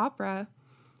art of opera.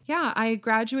 Yeah, I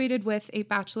graduated with a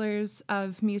bachelor's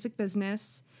of music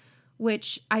business,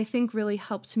 which I think really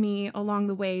helped me along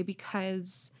the way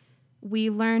because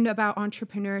we learned about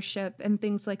entrepreneurship and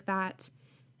things like that.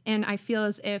 And I feel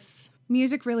as if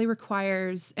music really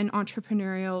requires an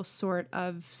entrepreneurial sort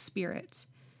of spirit.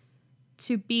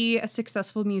 To be a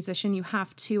successful musician, you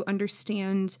have to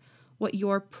understand what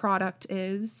your product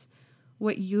is,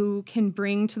 what you can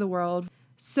bring to the world.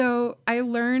 So I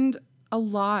learned a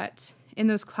lot in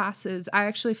those classes. I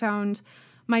actually found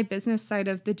my business side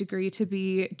of the degree to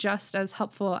be just as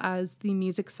helpful as the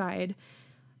music side.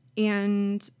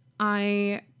 And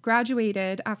I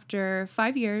graduated after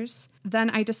 5 years. Then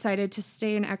I decided to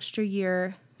stay an extra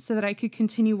year so that I could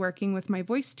continue working with my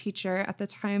voice teacher at the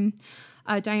time,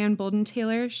 Diane Bolden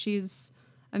Taylor. She's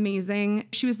amazing.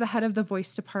 She was the head of the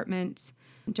voice department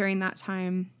during that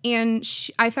time. And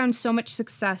I found so much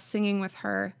success singing with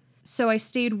her. So I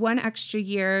stayed one extra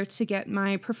year to get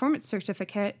my performance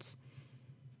certificate.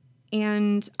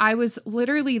 And I was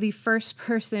literally the first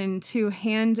person to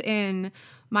hand in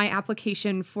my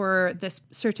application for this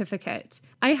certificate.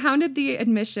 I hounded the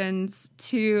admissions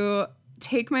to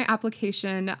take my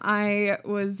application. I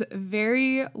was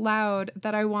very loud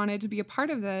that I wanted to be a part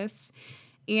of this.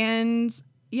 And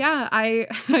yeah, I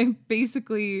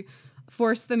basically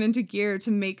force them into gear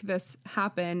to make this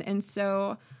happen. And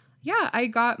so, yeah, I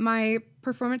got my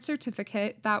performance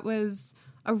certificate. That was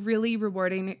a really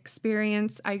rewarding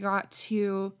experience. I got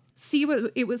to see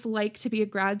what it was like to be a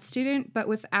grad student, but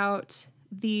without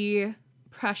the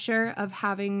pressure of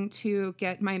having to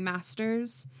get my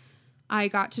master's. I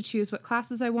got to choose what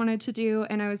classes I wanted to do,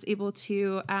 and I was able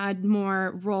to add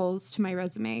more roles to my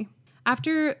resume.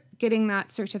 After getting that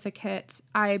certificate,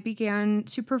 I began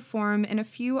to perform in a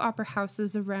few opera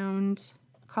houses around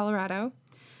Colorado.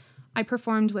 I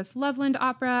performed with Loveland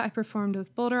Opera, I performed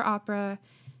with Boulder Opera,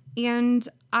 and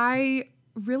I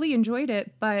really enjoyed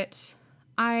it, but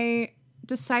I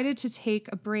decided to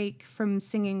take a break from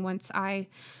singing once I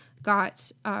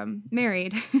got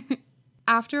married.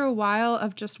 After a while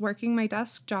of just working my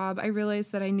desk job, I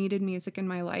realized that I needed music in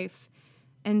my life.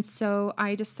 And so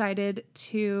I decided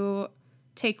to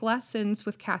take lessons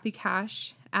with Kathy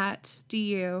Cash at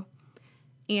DU.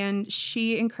 And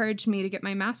she encouraged me to get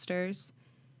my master's.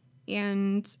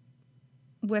 And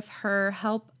with her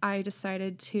help, I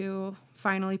decided to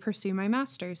finally pursue my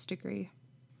master's degree.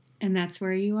 And that's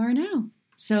where you are now.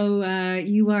 So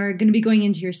you are going to be going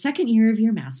into your second year of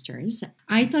your master's.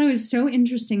 I thought it was so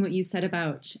interesting what you said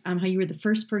about how you were the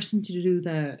first person to do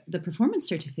the performance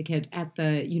certificate at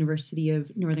the University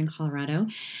of Northern Colorado.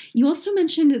 You also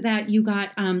mentioned that you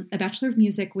got a Bachelor of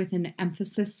Music with an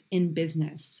emphasis in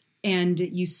business, and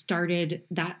you started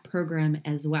that program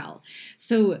as well.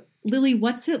 So, Lilli,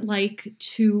 what's it like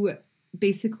to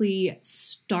basically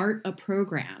start a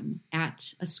program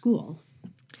at a school?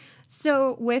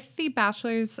 So with the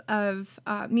Bachelor's of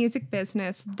Music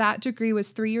Business, that degree was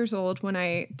 3 years old when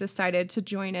I decided to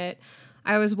join it.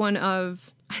 I was one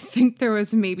of, I think there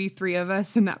was maybe 3 of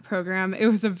us in that program. It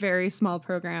was a very small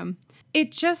program.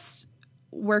 It just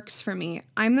works for me.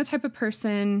 I'm the type of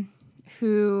person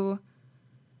who,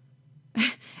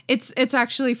 it's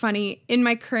actually funny. In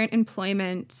my current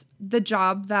employment, the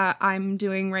job that I'm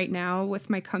doing right now with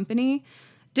my company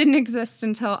didn't exist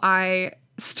until I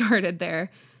started there.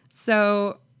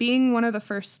 So being one of the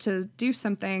first to do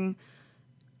something,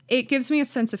 it gives me a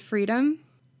sense of freedom.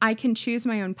 I can choose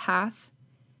my own path,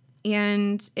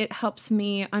 and it helps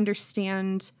me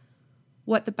understand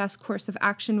what the best course of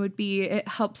action would be. It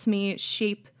helps me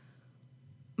shape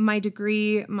my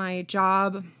degree, my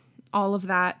job, all of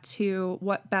that to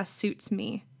what best suits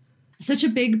me. Such a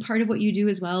big part of what you do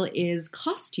as well is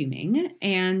costuming,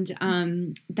 and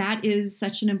that is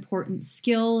such an important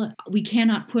skill. We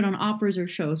cannot put on operas or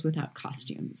shows without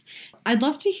costumes. I'd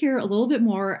love to hear a little bit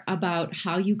more about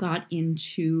how you got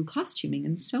into costuming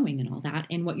and sewing and all that,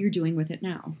 and what you're doing with it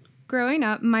now. Growing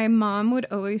up, my mom would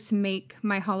always make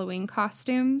my Halloween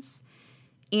costumes,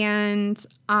 and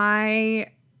I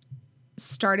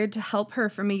started to help her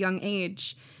from a young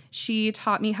age. She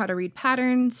taught me how to read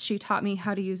patterns. She taught me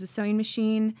how to use a sewing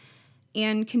machine.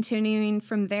 And continuing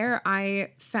from there,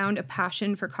 I found a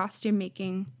passion for costume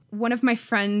making. One of my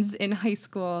friends in high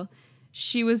school,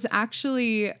 she was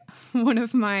actually one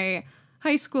of my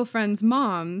high school friend's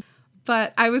moms,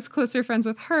 but I was closer friends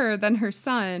with her than her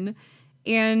son.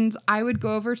 And I would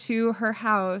go over to her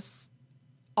house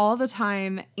all the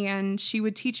time, and she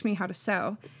would teach me how to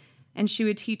sew. And she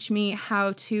would teach me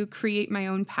how to create my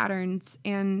own patterns.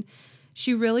 And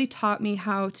she really taught me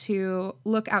how to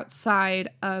look outside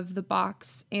of the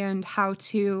box and how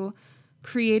to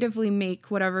creatively make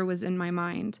whatever was in my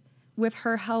mind. With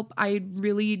her help, I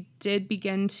really did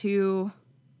begin to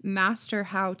master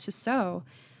how to sew.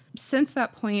 Since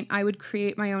that point, I would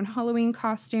create my own Halloween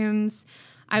costumes.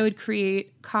 I would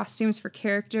create costumes for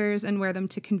characters and wear them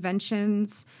to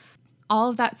conventions. All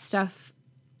of that stuff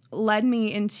led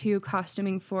me into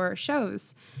costuming for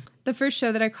shows. The first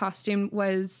show that I costumed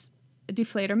was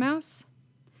Deflator Mouse,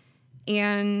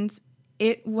 and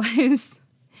it was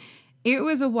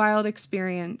a wild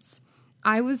experience.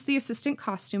 I was the assistant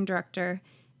costume director,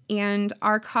 and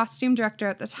our costume director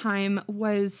at the time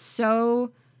was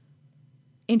so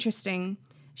interesting.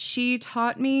 She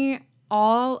taught me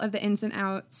all of the ins and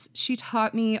outs. She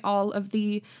taught me all of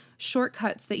the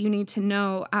shortcuts that you need to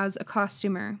know as a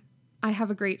costumer. I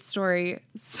have a great story.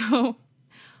 So,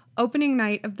 opening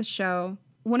night of the show,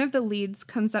 one of the leads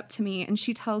comes up to me and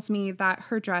she tells me that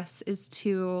her dress is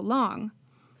too long.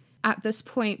 At this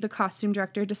point, the costume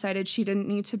director decided she didn't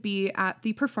need to be at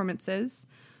the performances,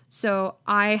 so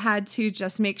I had to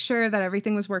just make sure that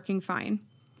everything was working fine.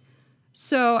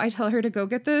 So I tell her to go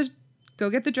get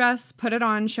the dress, put it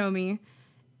on, show me,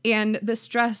 and this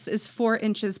dress is 4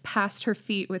 inches past her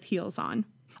feet with heels on.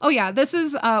 Oh yeah, this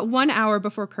is 1 hour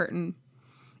before curtain.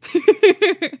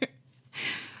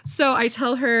 So I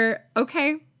tell her,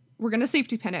 okay, we're going to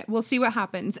safety pin it. We'll see what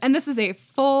happens. And this is a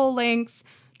full length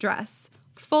dress,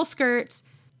 full skirt,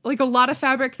 like a lot of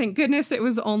fabric. Thank goodness it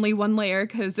was only one layer,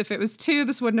 because if it was two,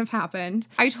 this wouldn't have happened.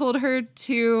 I told her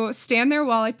to stand there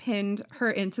while I pinned her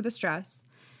into this dress.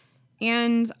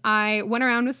 And I went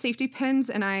around with safety pins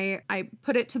and I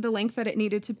put it to the length that it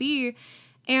needed to be.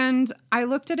 And I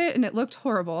looked at it and it looked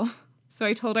horrible. So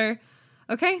I told her,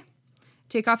 okay,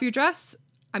 take off your dress.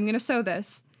 I'm going to sew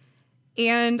this.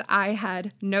 And I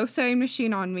had no sewing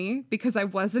machine on me because I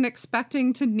wasn't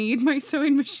expecting to need my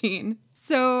sewing machine.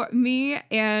 So me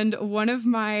and one of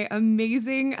my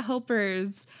amazing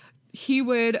helpers, he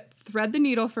would thread the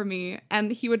needle for me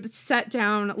and he would set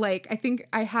down, like, I think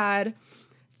I had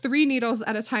 3 needles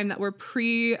at a time that were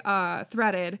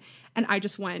pre-threaded. And I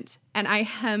just went and I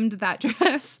hemmed that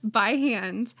dress by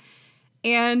hand.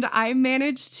 And I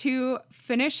managed to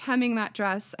finish hemming that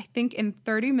dress, I think, in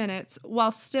 30 minutes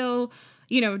while still,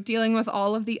 dealing with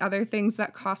all of the other things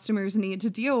that costumers need to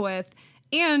deal with.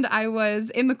 And I was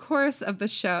in the chorus of the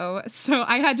show, so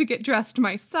I had to get dressed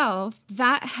myself.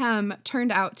 That hem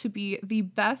turned out to be the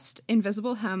best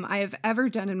invisible hem I have ever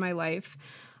done in my life.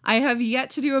 I have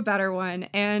yet to do a better one,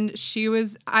 and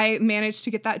I managed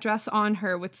to get that dress on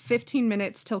her with 15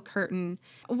 minutes till curtain.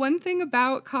 One thing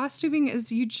about costuming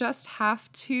is you just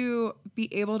have to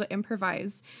be able to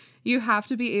improvise. You have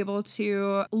to be able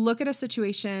to look at a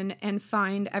situation and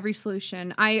find every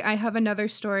solution. I have another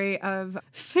story of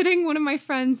fitting one of my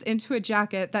friends into a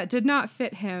jacket that did not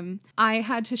fit him. I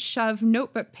had to shove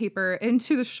notebook paper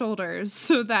into the shoulders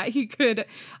so that he could,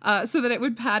 so that it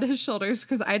would pad his shoulders,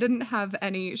 because I didn't have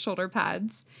any shoulder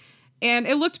pads. And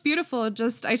it looked beautiful.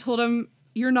 I told him,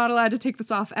 you're not allowed to take this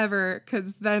off ever,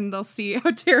 because then they'll see how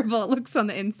terrible it looks on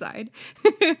the inside.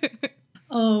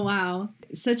 Oh, wow.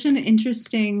 Such an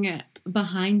interesting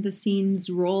behind the scenes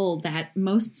role that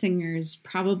most singers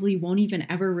probably won't even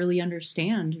ever really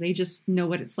understand. They just know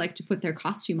what it's like to put their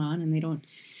costume on, and they don't,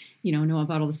 know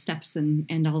about all the steps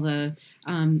and all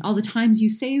the times you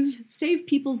save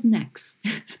people's necks.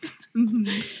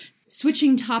 Mm-hmm.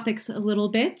 Switching topics a little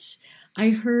bit,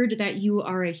 I heard that you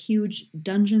are a huge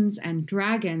Dungeons and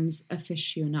Dragons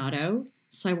aficionado,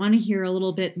 so I want to hear a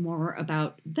little bit more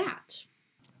about that.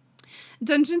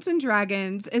 Dungeons and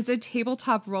Dragons is a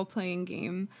tabletop role-playing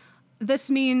game. This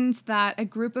means that a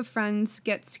group of friends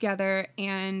gets together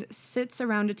and sits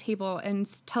around a table and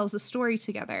tells a story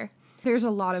together. There's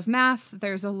a lot of math,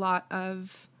 there's a lot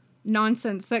of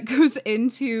nonsense that goes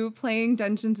into playing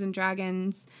Dungeons and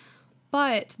Dragons,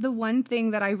 but the one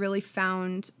thing that I really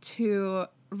found to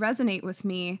resonate with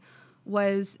me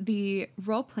was the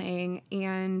role-playing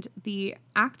and the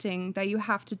acting that you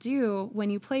have to do when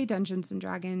you play Dungeons and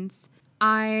Dragons.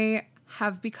 I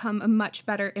have become a much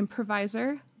better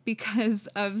improviser because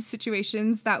of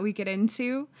situations that we get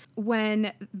into.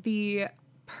 When the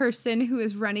person who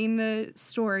is running the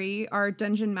story, our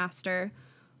dungeon master,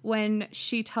 when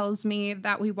she tells me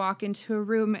that we walk into a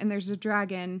room and there's a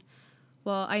dragon,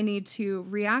 well, I need to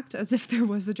react as if there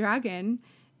was a dragon,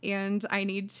 and I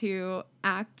need to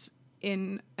act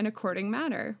in an according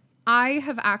manner. I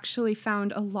have actually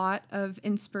found a lot of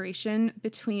inspiration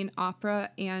between opera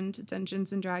and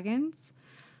Dungeons and Dragons.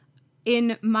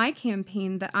 In my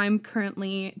campaign that I'm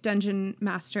currently dungeon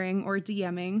mastering or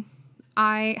DMing,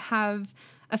 I have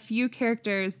a few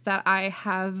characters that I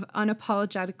have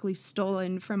unapologetically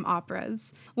stolen from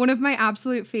operas. One of my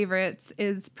absolute favorites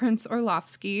is Prince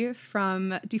Orlovsky from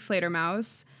Die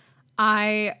Fledermaus.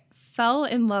 I fell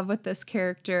in love with this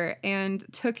character and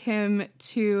took him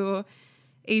to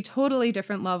a totally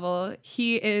different level.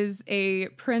 He is a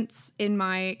prince in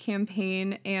my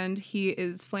campaign, and he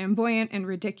is flamboyant and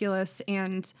ridiculous,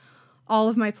 and all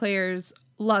of my players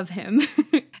love him.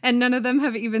 And none of them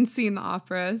have even seen the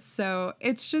opera, so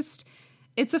it's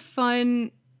a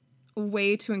fun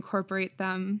way to incorporate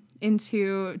them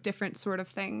into different sort of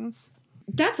things.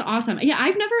 That's awesome. Yeah,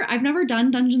 I've never done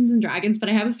Dungeons and Dragons, but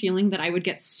I have a feeling that I would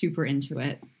get super into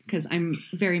it because I'm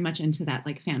very much into that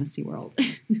like fantasy world.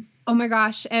 Oh my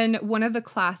gosh. And one of the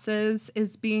classes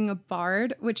is being a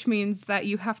bard, which means that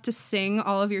you have to sing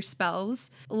all of your spells.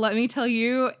 Let me tell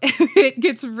you, it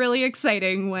gets really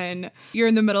exciting when you're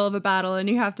in the middle of a battle and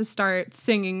you have to start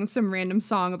singing some random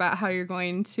song about how you're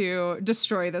going to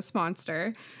destroy this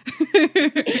monster.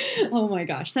 Oh my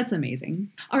gosh, that's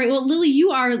amazing. All right, well, Lilli, you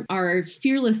are our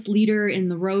fearless leader in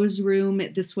the Rose Room.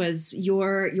 This was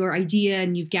your idea,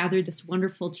 and you've gathered this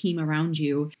wonderful team around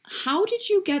you. How did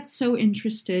you get so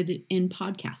interested in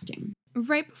podcasting?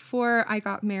 Right before I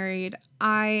got married,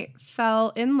 I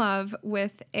fell in love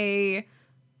with a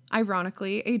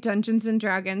ironically, a Dungeons and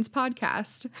Dragons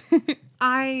podcast.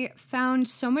 I found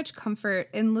so much comfort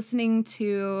in listening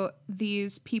to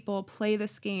these people play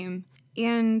this game.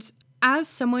 And as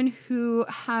someone who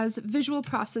has visual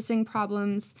processing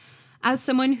problems, as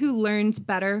someone who learns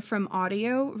better from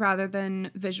audio rather than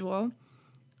visual,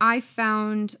 I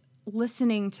found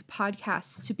listening to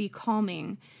podcasts to be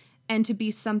calming and to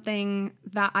be something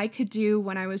that I could do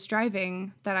when I was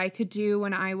driving, that I could do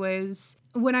when I was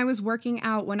working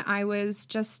out, when I was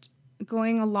just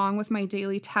going along with my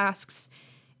daily tasks.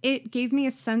 It gave me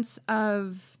a sense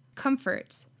of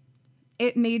comfort.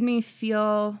 It made me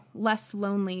feel less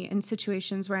lonely in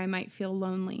situations where I might feel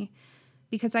lonely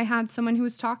because I had someone who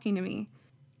was talking to me.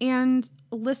 And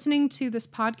listening to this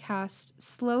podcast,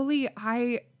 slowly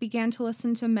I began to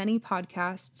listen to many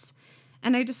podcasts,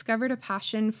 and I discovered a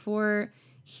passion for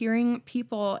hearing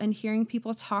people and hearing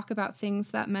people talk about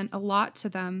things that meant a lot to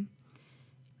them.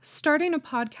 Starting a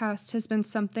podcast has been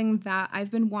something that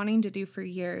I've been wanting to do for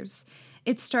years.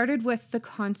 It started with the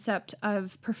concept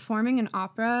of performing an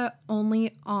opera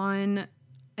only on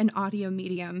an audio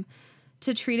medium,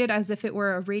 to treat it as if it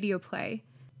were a radio play.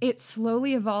 It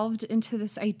slowly evolved into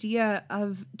this idea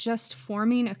of just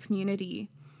forming a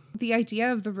community. The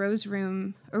idea of the Rose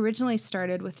Room originally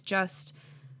started with just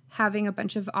having a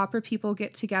bunch of opera people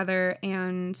get together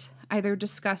and either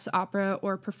discuss opera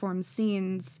or perform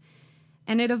scenes.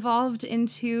 And it evolved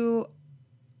into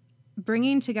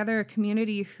bringing together a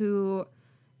community who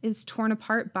is torn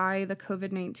apart by the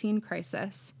COVID-19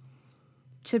 crisis,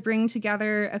 to bring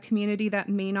together a community that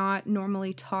may not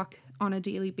normally talk on a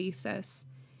daily basis.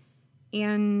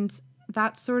 And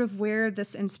that's sort of where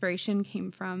this inspiration came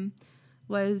from,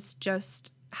 was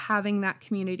just having that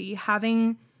community,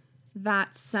 having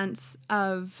that sense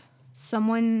of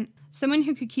someone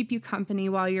who could keep you company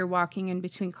while you're walking in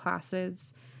between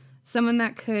classes, someone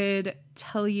that could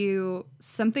tell you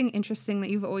something interesting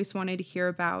that you've always wanted to hear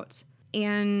about,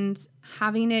 and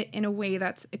having it in a way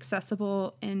that's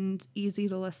accessible and easy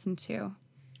to listen to.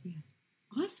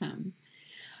 Awesome.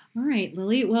 All right,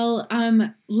 Lilli. Well,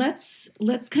 let's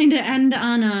kind of end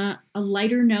on a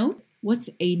lighter note. What's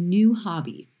a new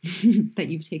hobby that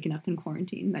you've taken up in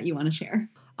quarantine that you want to share?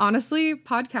 Honestly,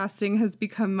 podcasting has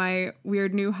become my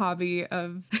weird new hobby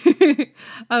of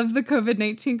of the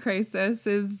COVID-19 crisis,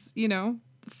 is,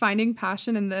 finding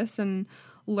passion in this and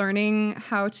learning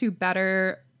how to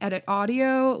better edit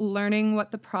audio, learning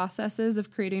what the process is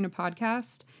of creating a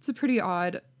podcast. It's a pretty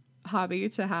odd hobby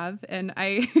to have, and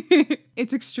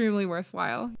it's extremely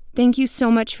worthwhile. Thank you so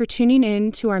much for tuning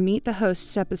in to our Meet the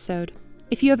Hosts episode.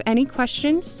 If you have any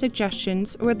questions,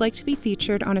 suggestions, or would like to be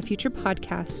featured on a future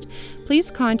podcast, please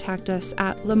contact us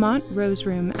at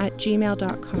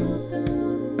lamontroseroom@gmail.com.